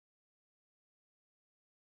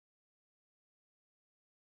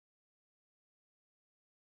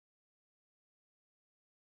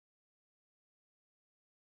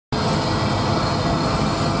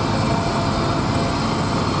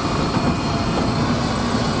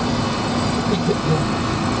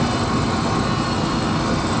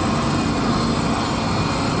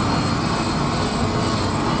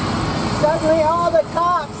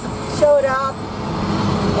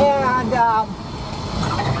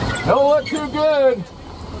Don't look too good.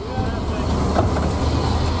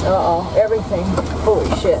 Uh-oh, everything. Holy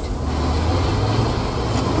shit.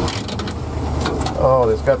 Oh,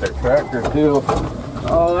 they've got their tractor too.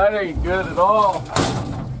 Oh, that ain't good at all.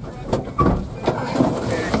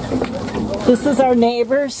 This is our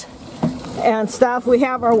neighbors and stuff. We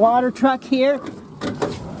have our water truck here.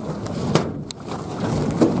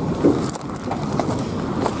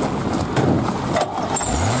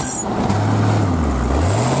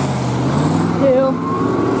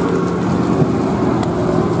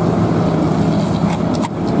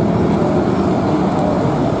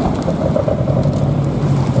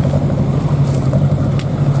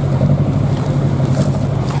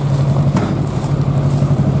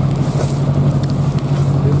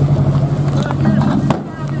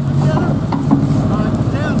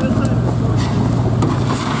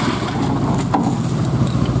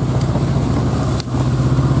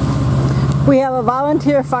 We have a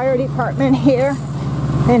volunteer fire department here,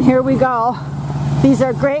 and here we go. These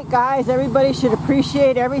are great guys. Everybody should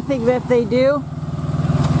appreciate everything that they do.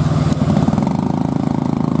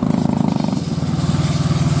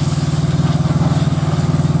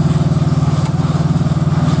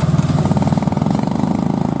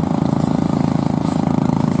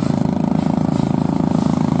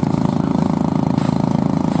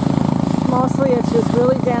 Mostly it's just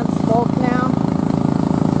really dense smoke now.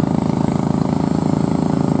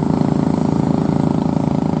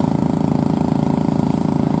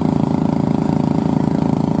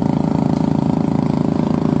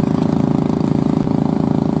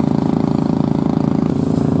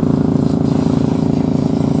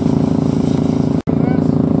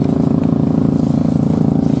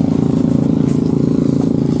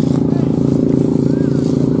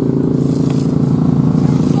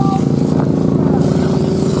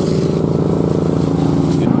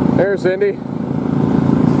 There's Cindy.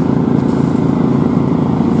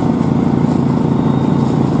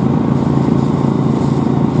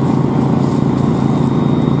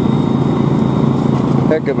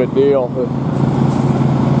 Heck of a deal.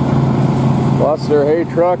 Lost their hay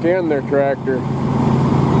truck and their tractor.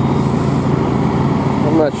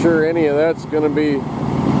 I'm not sure any of that's going to be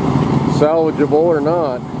salvageable or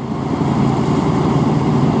not.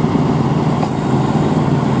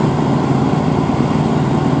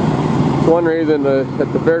 One reason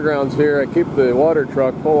at the fairgrounds here, I keep the water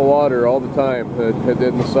truck full of water all the time. I did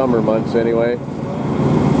in the summer months anyway.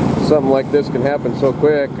 Something like this can happen so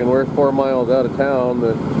quick, and we're 4 miles out of town.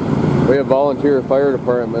 That we have volunteer fire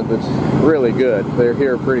department that's really good. They're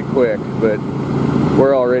here pretty quick, but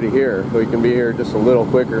we're already here. We can be here just a little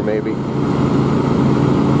quicker maybe.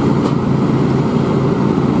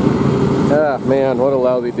 Ah man, what a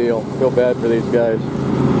lousy deal. Feel bad for these guys.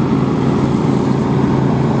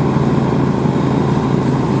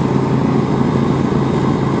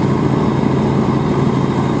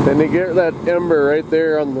 And they get that ember right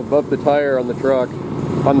there on the, above the tire on the truck,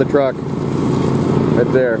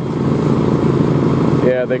 right there.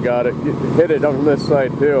 Yeah, they got it. Hit it on this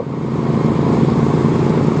side too.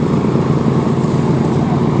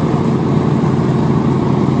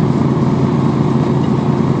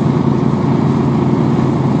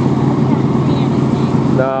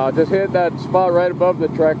 No, just hit that spot right above the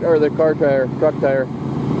truck tire.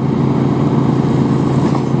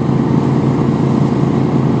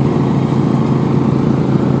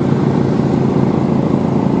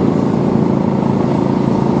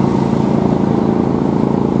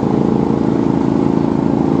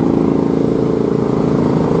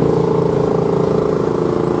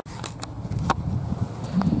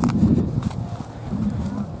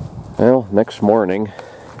 Well, next morning,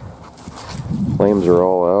 flames are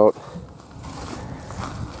all out.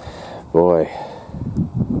 Boy,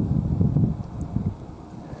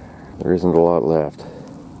 there isn't a lot left.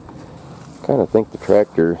 Kind of think the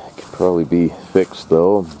tractor could probably be fixed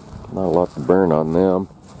though. Not a lot to burn on them.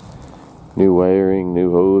 New wiring,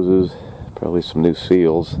 new hoses, probably some new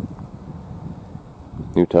seals,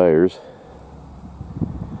 new tires.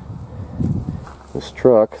 This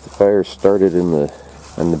truck, the fire started in the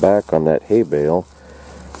back on that hay bale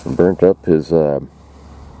and burnt up his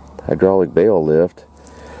hydraulic bale lift.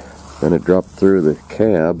 Then it dropped through the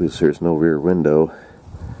cab because there's no rear window.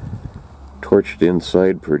 Torched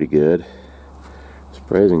inside pretty good.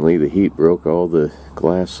 Surprisingly, the heat broke all the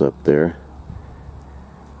glass up there.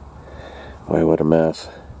 Boy, what a mess.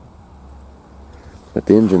 But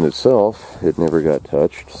the engine itself, it never got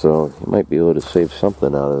touched, so you might be able to save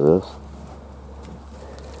something out of this.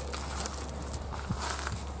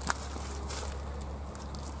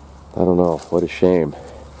 I don't know, what a shame.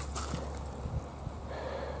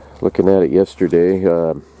 Looking at it yesterday,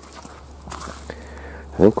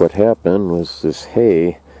 I think what happened was this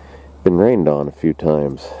hay been rained on a few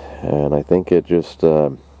times, and I think it just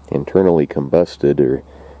internally combusted, or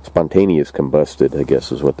spontaneous combusted, I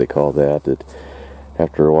guess is what they call that. That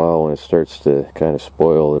after a while, when it starts to kind of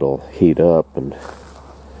spoil, it'll heat up and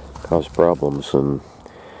cause problems. And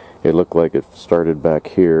it looked like it started back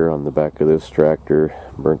here on the back of this tractor,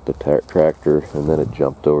 burnt the tractor, and then it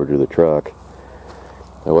jumped over to the truck.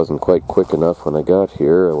 I wasn't quite quick enough when I got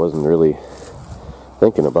here. I wasn't really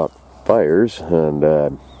thinking about fires,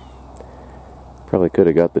 and probably could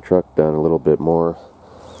have got the truck done a little bit more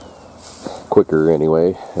quicker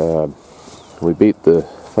anyway. We beat the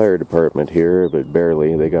fire department here, but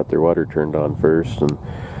barely. They got their water turned on first, and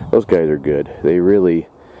those guys are good.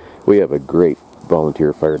 We have a great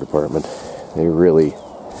volunteer fire department. They really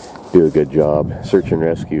do a good job. Search and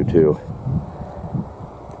rescue too.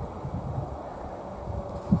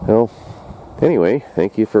 Well, anyway,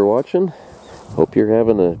 thank you for watching. Hope you're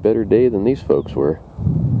having a better day than these folks were.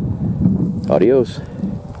 Adios.